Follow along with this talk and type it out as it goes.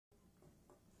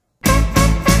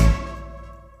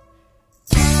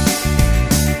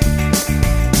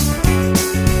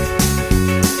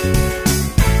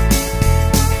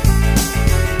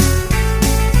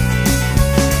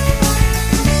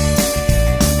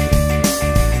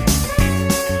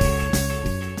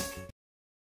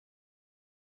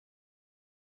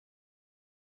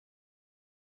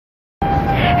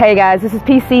Hey guys, this is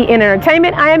PC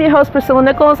Entertainment. I am your host, Priscilla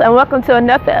Nichols, and welcome to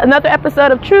another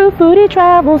episode of True Foodie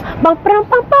Travels. Bum, bum,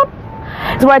 bum, bum.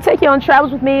 It's where I take you on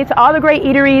travels with me to all the great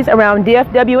eateries around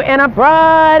DFW and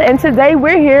abroad. And today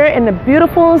we're here in the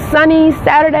beautiful sunny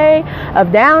Saturday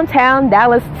of downtown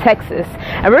Dallas, Texas.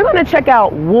 And we're going to check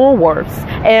out Woolworth's.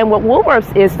 And what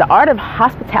Woolworth's is, the art of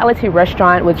hospitality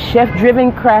restaurant with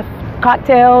chef-driven craft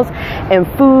cocktails and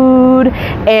food,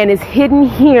 and it's hidden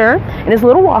here in this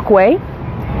little walkway.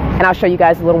 And I'll show you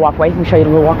guys the little walkway. Let me show you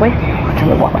the little walkway. The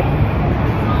little walkway.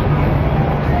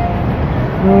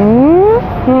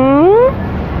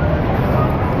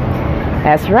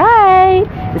 That's right.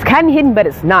 It's kind of hidden, but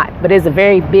it's not. But it's a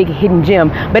very big hidden gem.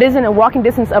 But it's in a walking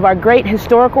distance of our great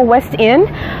historical West End,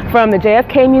 from the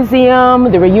JFK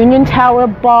Museum, the Reunion Tower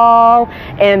Ball,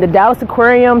 and the Dallas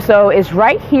Aquarium. So it's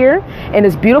right here in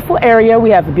this beautiful area. We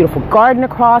have a beautiful garden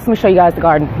across. Let me show you guys the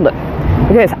garden. Look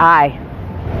at this eye.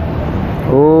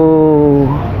 Ooh.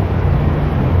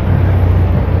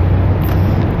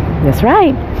 That's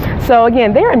right. So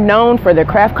again, they are known for their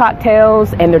craft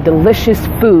cocktails and their delicious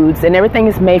foods, and everything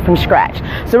is made from scratch.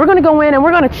 So we're going to go in and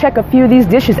we're going to check a few of these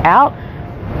dishes out.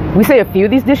 We say a few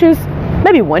of these dishes,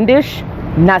 maybe one dish,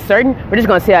 not certain. We're just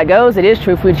going to see how it goes. It is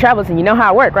True Foodie Travels, and you know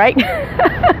how it works, right?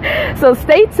 So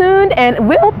stay tuned and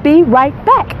we'll be right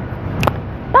back.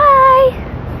 Bye.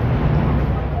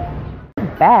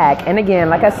 Back. And again,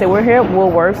 like I said, we're here at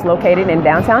Woolworth's, located in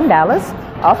downtown Dallas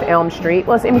off Elm Street.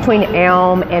 Well, it's in between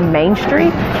Elm and Main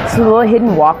Street. It's a little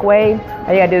hidden walkway.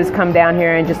 All you gotta do is come down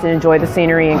here and just enjoy the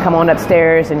scenery, and come on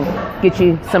upstairs and get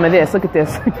you some of this. Look at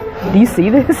this. Do you see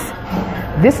this?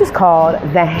 This is called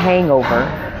the Hangover.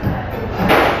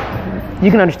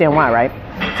 You can understand why, right?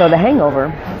 So the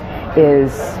Hangover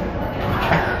is,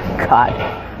 God,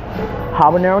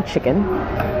 habanero chicken.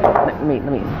 Let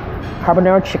me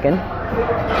habanero chicken,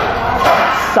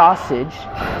 sausage,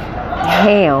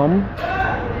 ham,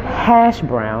 hash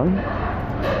brown,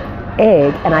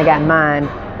 egg, and I got mine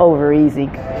over easy,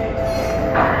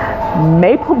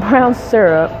 maple brown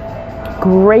syrup,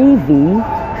 gravy,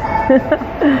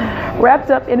 wrapped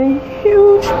up in a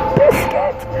huge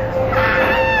biscuit.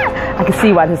 I can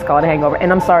see why this is called a Hangover,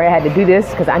 and I'm sorry I had to do this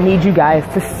because I need you guys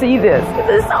to see this.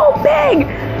 This is so big.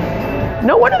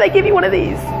 No wonder they give you one of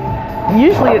these.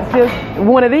 Usually it's just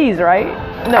one of these, right?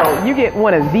 No, you get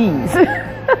one of these.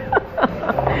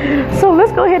 So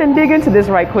let's go ahead and dig into this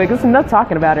right quick. It's enough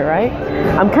talking about it, right?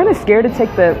 I'm kind of scared to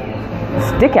take the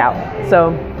stick out.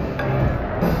 So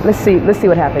let's see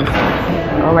what happens.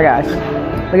 Oh my gosh.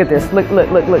 Look at this. Look at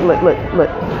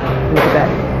that.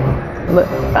 Look.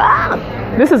 Ah,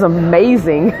 this is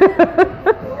amazing.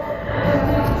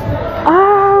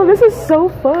 Oh, this is so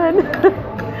fun.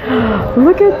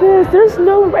 Look at this. There's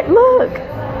no way. Look.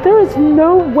 There is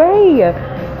no way.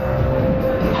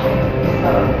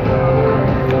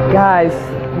 Guys,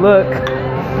 look.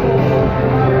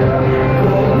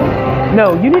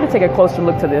 No, you need to take a closer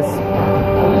look to this.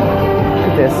 Look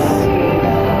at this.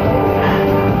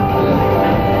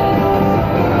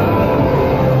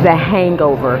 The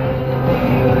Hangover.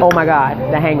 Oh my God,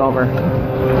 the Hangover.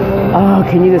 Oh,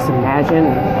 can you just imagine?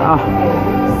 Oh.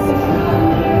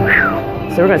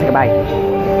 So we're gonna take a bite.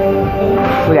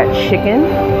 We got chicken,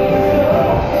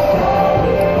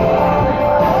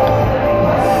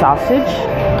 sausage,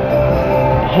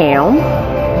 ham,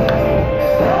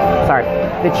 sorry,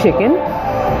 the chicken.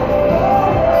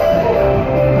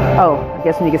 Oh, I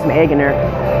guess we need to get some egg in there.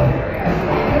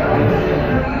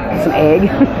 Some egg,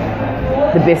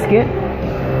 the biscuit.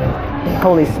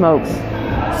 Holy smokes.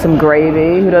 Some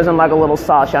gravy. Who doesn't like a little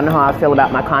sauce? Y'all know how I feel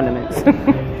about my condiments.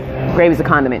 Gravy's a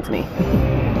condiment to me.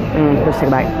 Let's take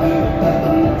a bite.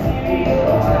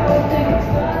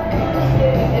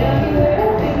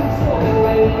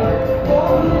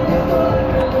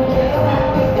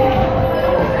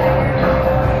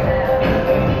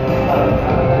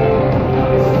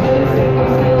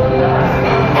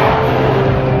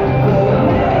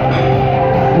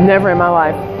 Never in my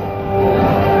life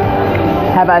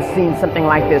have I seen something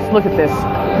like this. Look at this.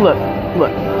 Look.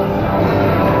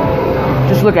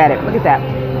 Just look at it. Look at that.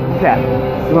 Look at that.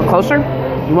 You want closer?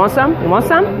 You want some? You want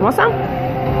some? You want some?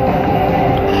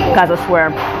 Guys, I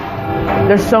swear,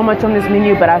 there's so much on this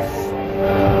menu, but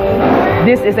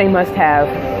this is a must-have.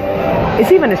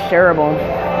 It's even a shareable.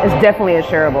 It's definitely a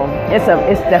shareable. It's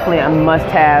definitely a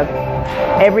must-have.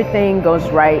 Everything goes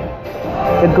right.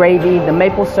 The gravy, the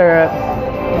maple syrup,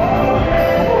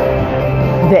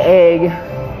 the egg,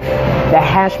 the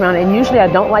hash brown. And usually I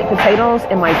don't like potatoes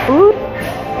in my food,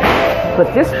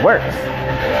 but this works.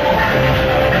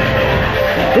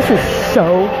 This is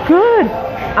so good.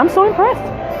 I'm so impressed.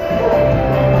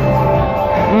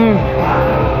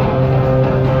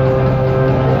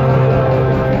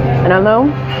 And I know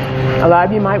a lot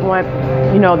of you might want,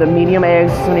 you know, the medium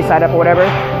eggs, sunny side up or whatever.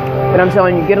 But I'm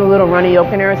telling you, get a little runny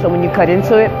yolk in there, so when you cut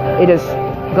into it, it just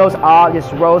goes all,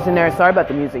 just rolls in there. Sorry about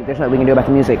the music. There's nothing we can do about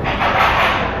the music.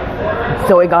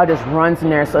 So it all just runs in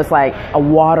there. So it's like a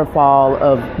waterfall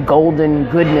of golden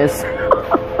goodness.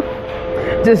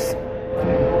 Just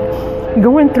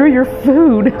going through your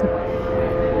food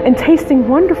and tasting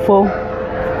wonderful.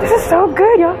 This is so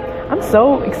good, y'all. I'm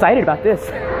so excited about this.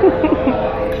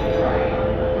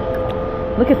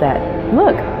 Look at that.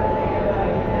 Look.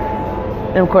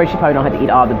 And of course, you probably don't have to eat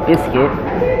all the biscuit,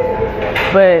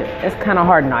 but it's kind of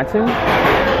hard not to.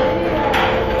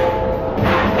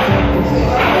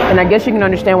 And I guess you can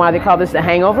understand why they call this the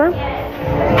hangover.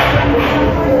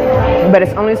 But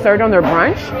it's only served on their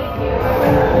brunch.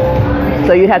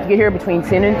 So you'd have to get here between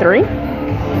 10 and 3.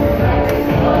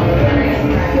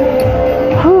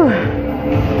 Whew.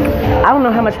 I don't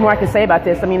know how much more I can say about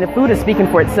this. I mean, the food is speaking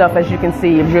for itself, as you can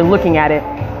see. If you're looking at it,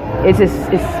 it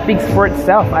speaks for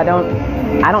itself. I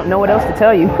don't know what else to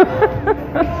tell you.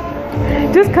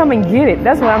 Just come and get it.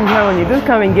 That's what I'm telling you. Just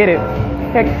come and get it.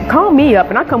 Heck, call me up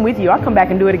and I'll come with you. I'll come back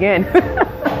and do it again.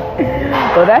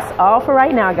 So that's all for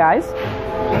right now, guys.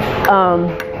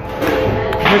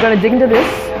 We're gonna dig into this.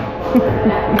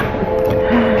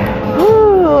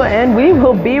 Ooh, and we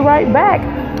will be right back.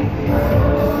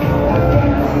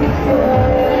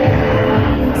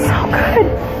 So good.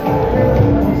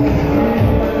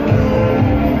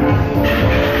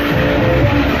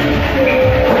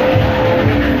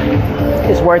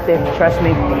 It's worth it, trust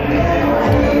me.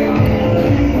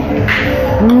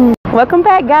 Welcome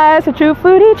back, guys, to True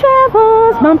Foodie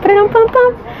Travels. Bum, ba-dum, bum,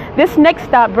 bum. This next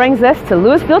stop brings us to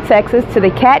Lewisville, Texas, to the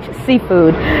Catch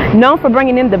Seafood, known for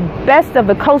bringing in the best of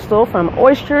the coastal, from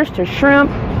oysters to shrimp,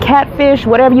 catfish,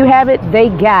 whatever you have it, they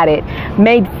got it.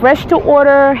 Made fresh to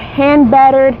order, hand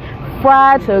battered,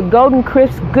 fried to golden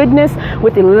crisp goodness.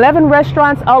 With 11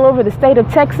 restaurants all over the state of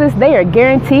Texas, they are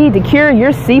guaranteed to cure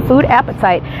your seafood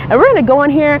appetite. And we're going to go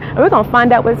in here and we're going to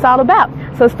find out what it's all about.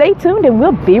 So stay tuned and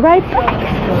we'll be right back.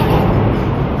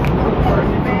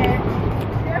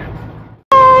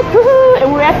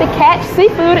 And we're at the Catch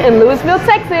Seafood in Lewisville,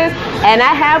 Texas. And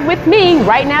I have with me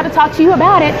right now to talk to you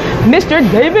about it, Mr.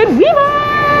 David Weaver.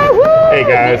 Woo! Hey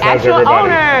guys, how's everybody?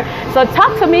 Owner. So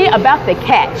talk to me about the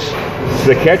Catch. So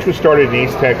the Catch was started in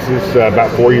East Texas about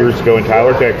 4 years ago in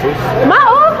Tyler, Texas. My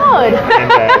old hood.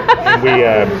 And we,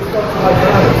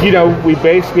 you know, we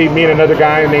basically, me and another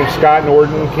guy named Scott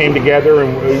Norton came together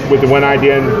and with the one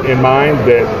idea in mind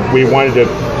that we wanted to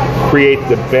create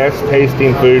the best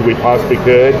tasting food we possibly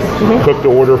could. Cook to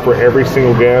order for every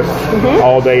single guest,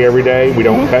 all day, every day. We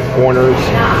don't cut corners.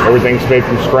 Everything's made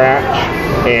from scratch,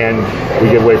 and we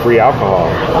give away free alcohol.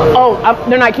 Oh,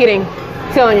 they're not kidding.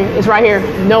 I'm telling you, it's right here.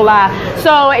 No lie.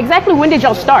 So exactly when did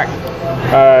y'all start?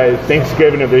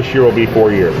 Thanksgiving of this year will be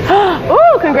 4 years.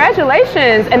 Ooh,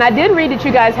 congratulations. And I did read that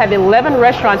you guys have 11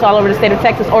 restaurants all over the state of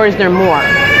Texas, or is there more?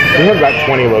 We have about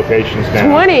 20 locations now.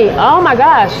 20? Oh my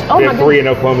gosh. Oh, we have 3 in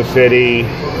Oklahoma City,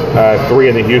 3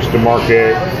 in the Houston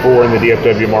market, 4 in the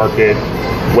DFW market,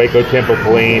 Waco, Temple,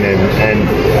 Killeen, and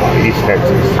East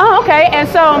Texas. Oh, okay. And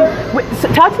so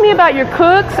talk to me about your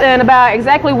cooks and about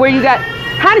exactly where you got,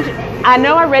 how did you, I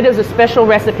know I read there's a special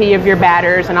recipe of your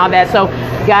batters and all that, so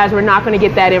guys, we're not going to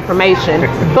get that information,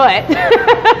 but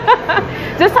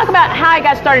just talk about how it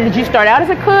got started. Did you start out as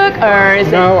a cook, or is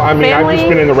No, I mean, family? I've just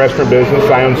been in the restaurant business.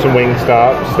 I own some wing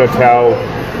stops. That's how,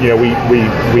 you know,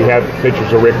 we have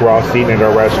pictures of Rick Ross eating at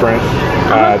our restaurant.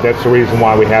 That's the reason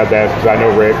why we have that, because I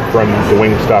know Rick from the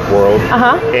Wingstop world.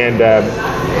 And,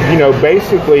 you know,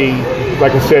 basically,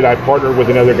 like I said, I partnered with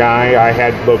another guy. I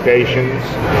had locations.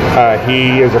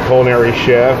 He is a culinary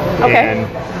chef, and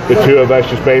the two of us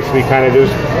just basically kind of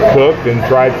just cooked and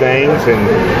tried things,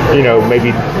 and you know,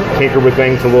 maybe tinker with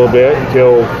things a little bit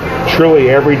until truly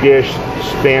every dish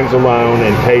stands alone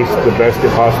and tastes the best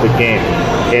it possibly can.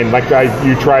 And like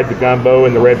you tried the gumbo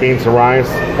and the red beans and rice,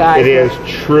 it is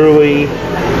truly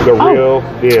the real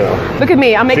deal. Look at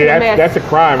me, I'm making a mess. That's a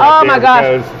crime right there, my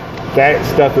gosh. because that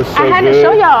stuff is so good. I had to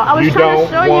show y'all. I was you trying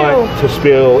to show you. don't want to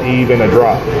spill even a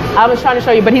drop. I was trying to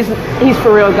show you, but he's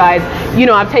for real, guys. You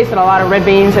know, I've tasted a lot of red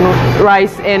beans and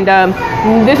rice, and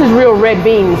this is real red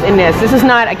beans in this. This is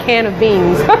not a can of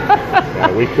beans.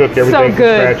 Yeah, we cook everything from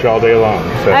scratch all day long.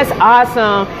 So. That's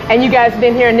awesome. And you guys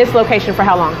been here in this location for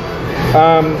how long?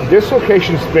 This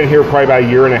location's been here probably about a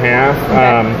year and a half.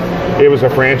 It was a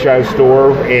franchise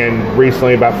store, and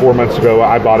recently, about 4 months ago,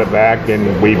 I bought it back,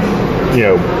 and we, you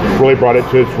know, really brought it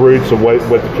to its roots of what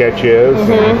the Catch is.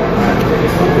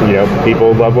 you know,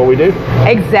 people love what we do.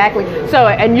 Exactly. So,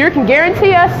 and you can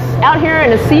guarantee us out here in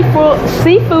the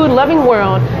seafood loving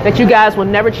world that you guys will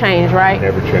never change, right?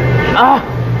 Never change. Oh,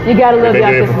 you gotta love We've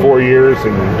been doing it for 4 years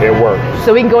and it works.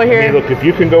 So we can go in here. I mean, look, if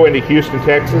you can go into Houston,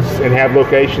 Texas and have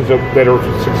locations that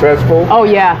are successful, oh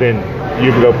yeah, then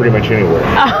you can go pretty much anywhere.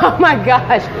 Oh my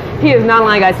gosh, he is not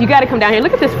lying, guys. You got to come down here.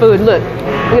 Look at this food. Look,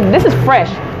 this is fresh.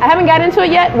 I haven't got into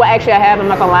it yet. Well, actually, I have. I'm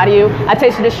not gonna lie to you. I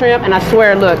tasted the shrimp, and I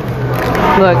swear, look,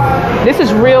 this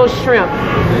is real shrimp.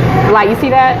 Like, you see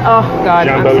that? Oh God,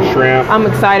 jumbo shrimp. I'm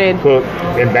excited. Cooked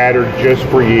and battered just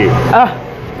for you.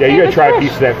 Yeah, you gotta try a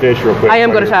piece of that fish real quick. I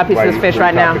am gonna try a piece of this fish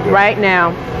right now. Right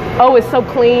now. Oh, it's so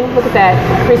clean. Look at that,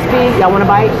 crispy. Y'all want a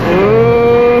bite?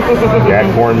 That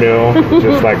cornmeal,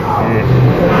 just like.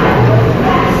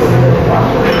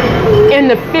 And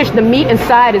the fish, the meat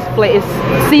inside is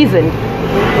seasoned.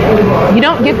 You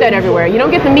don't get that everywhere. You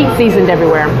don't get the meat seasoned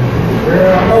everywhere.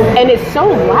 And it's so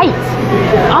light.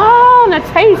 Oh, and the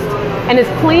taste. And it's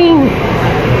clean.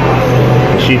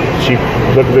 She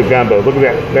look at the gumbo. Look at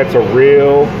that. That's a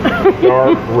real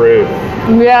dark roux.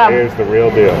 Yeah. It is the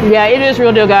real deal. Yeah, it is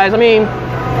real deal, guys. I mean,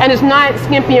 and it's not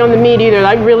skimpy on the meat either.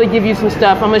 I really give you some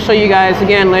stuff. I'm gonna show you guys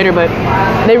again later, but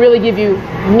they really give you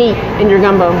meat in your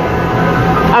gumbo.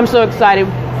 I'm so excited.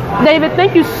 David,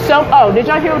 thank you so. Oh, did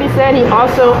y'all hear what he said? He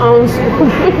also owns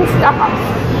Wingstops.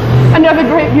 Another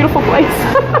great, beautiful place.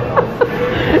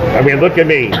 I mean, look at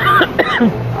me.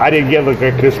 I didn't get look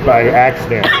like this by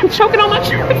accident. I'm choking on my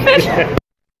fish.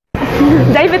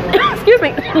 David, excuse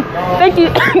me. Thank you.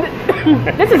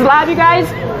 This is live, you guys.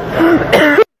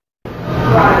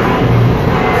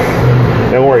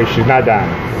 Don't worry, she's not dying.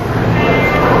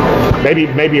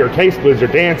 Maybe her taste buds are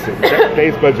dancing.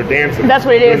 Taste buds are dancing. That's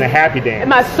what it is. Doing the happy dance.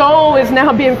 My soul is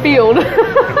now being filled.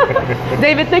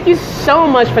 David, thank you so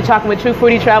much for talking with True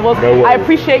Foodie Travels. No worries. I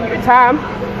appreciate your time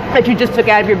that you just took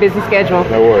out of your busy schedule.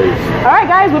 No worries. All right,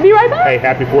 guys, we'll be right back. Hey,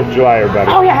 happy 4th of July,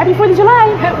 everybody. Oh yeah, happy 4th of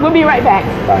July. We'll be right back.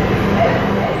 Bye.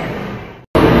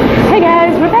 Hey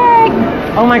guys, we're back.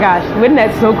 Oh my gosh, wasn't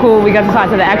that so cool? We got to talk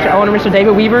to the actual owner, Mr.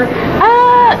 David Weaver.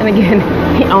 And again,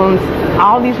 he owns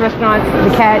all these restaurants,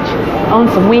 The Catch,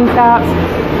 owns some Wingstops.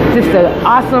 Just an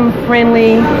awesome,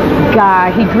 friendly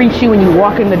guy. He greets you when you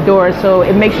walk in the door, so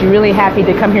it makes you really happy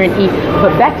to come here and eat.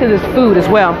 But back to this food as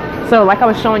well. So like I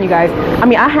was showing you guys, I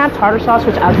mean, I have tartar sauce,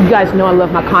 which you guys know I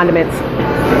love my condiments.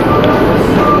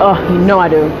 Oh, you know I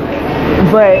do.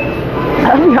 But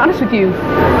I'll be honest with you,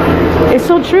 it's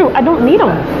so true. I don't need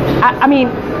them. I mean,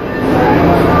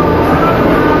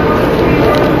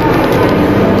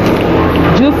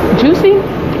 juicy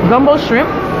gumbo shrimp.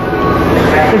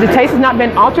 Because the taste has not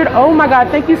been altered. Oh my God,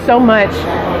 thank you so much.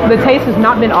 The taste has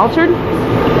not been altered.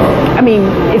 I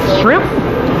mean, it's shrimp.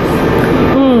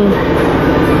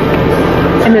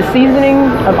 And the seasoning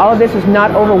of all of this is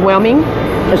not overwhelming.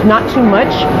 It's not too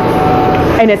much.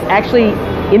 And it's actually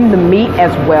in the meat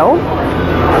as well.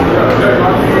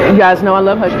 You guys know I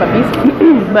love hush puppies.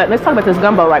 But let's talk about this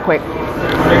gumbo right quick.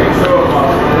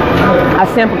 I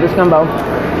sampled this gumbo.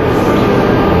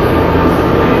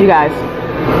 You guys,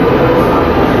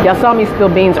 y'all saw me spill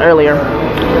beans earlier.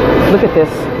 Look at this.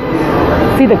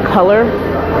 See the color?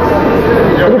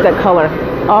 Look at that color.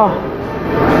 Oh,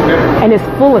 and it's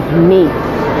full of meat.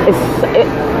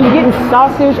 You're getting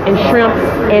sausage and shrimp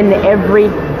in every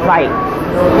bite.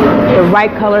 The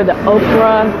right color, the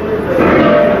okra.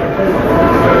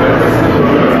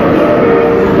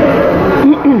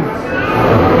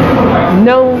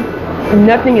 No,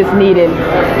 nothing is needed.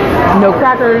 No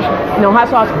crackers, no hot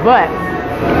sauce, but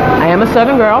I am a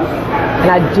Southern girl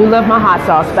and I do love my hot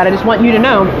sauce, but I just want you to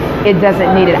know it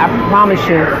doesn't need it. I promise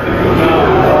you.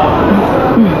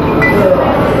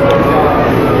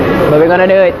 But we're gonna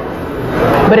do it.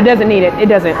 But it doesn't need it. It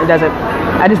doesn't.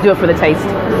 I just do it for the taste.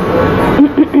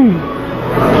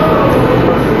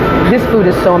 This food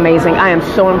is so amazing. I am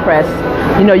so impressed.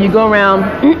 You know, you go around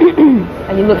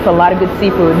and you look for a lot of good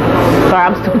seafood. Sorry,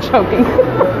 I'm still choking.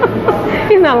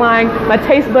 He's not lying. My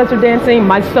taste buds are dancing.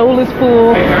 My soul is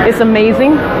full. It's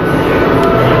amazing.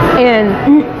 And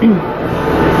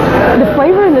the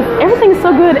flavor and everything is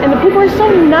so good. And the people are so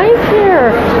nice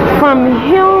here. From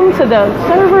him to the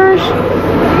servers.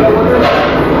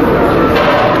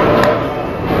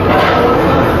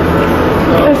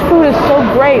 This food is so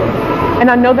great. And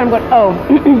I know that I'm going,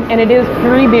 and it is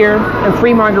free beer and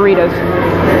free margaritas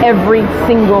every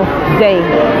single day.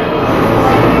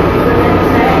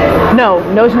 No,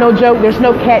 there's no joke. There's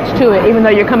no catch to it, even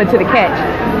though you're coming to the catch.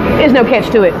 There's no catch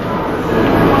to it.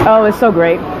 Oh, it's so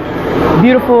great.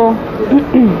 Beautiful.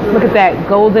 Look at that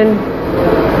golden.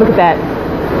 Look at that.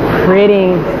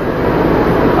 Pretty.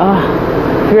 Oh,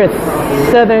 you're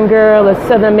a southern girl, a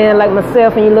southern man like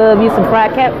myself, and you love you some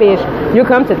fried catfish, you'll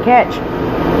come to the catch.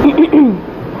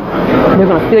 They're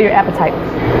gonna fill your appetite.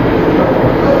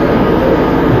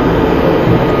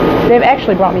 They've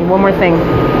actually brought me one more thing.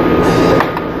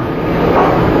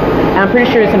 And I'm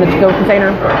pretty sure it's in the to-go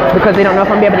container because they don't know if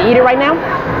I'm gonna be able to eat it right now.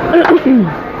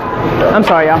 I'm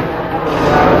sorry, y'all.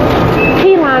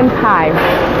 Key lime pie.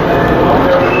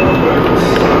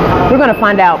 We're gonna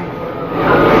find out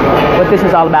what this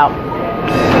is all about.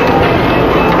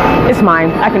 It's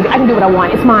mine. I can do what I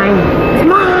want. It's mine. It's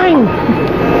mine.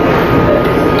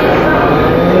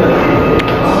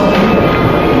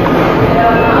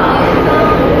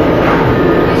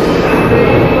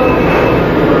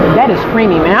 That is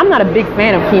creamy, man. I'm not a big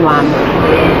fan of key lime.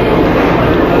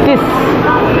 This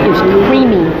is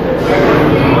creamy.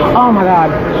 Oh my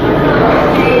God.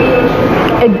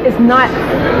 It's not,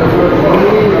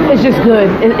 it's just good.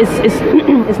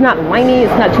 It's not limey,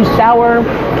 it's not too sour,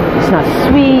 it's not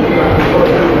sweet.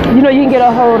 You know, you can get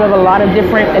a hold of a lot of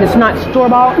different, and it's not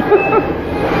store-bought.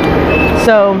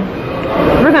 So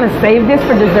we're gonna save this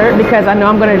for dessert because I know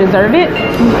I'm gonna deserve it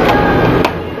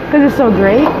because it's so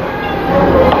great.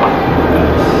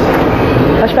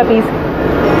 Hush puppies.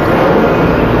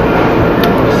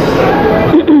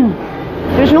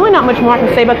 There's really not much more I can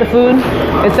say about the food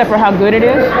except for how good it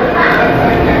is.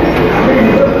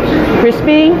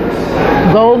 Crispy,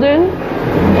 golden,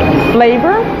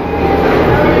 flavor,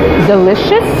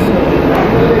 delicious.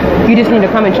 You just need to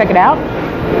come and check it out.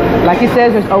 Like it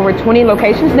says, there's over 20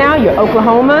 locations now. You're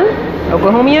Oklahomans,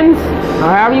 or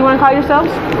however you want to call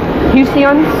yourselves.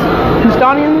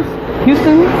 Houstonians,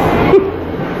 Houston,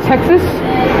 Texas.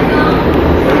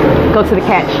 Go to the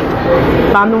catch.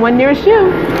 Find the one nearest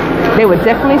you. They would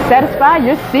definitely satisfy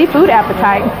your seafood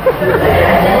appetite.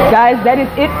 Guys, that is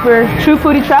it for True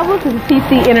Foodie Travels. This is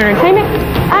TC Entertainment.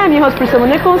 I am your host, Priscilla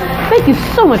Nichols. Thank you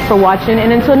so much for watching.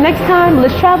 And until next time,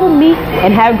 let's travel, meet,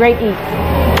 and have great eats.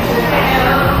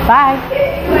 Bye.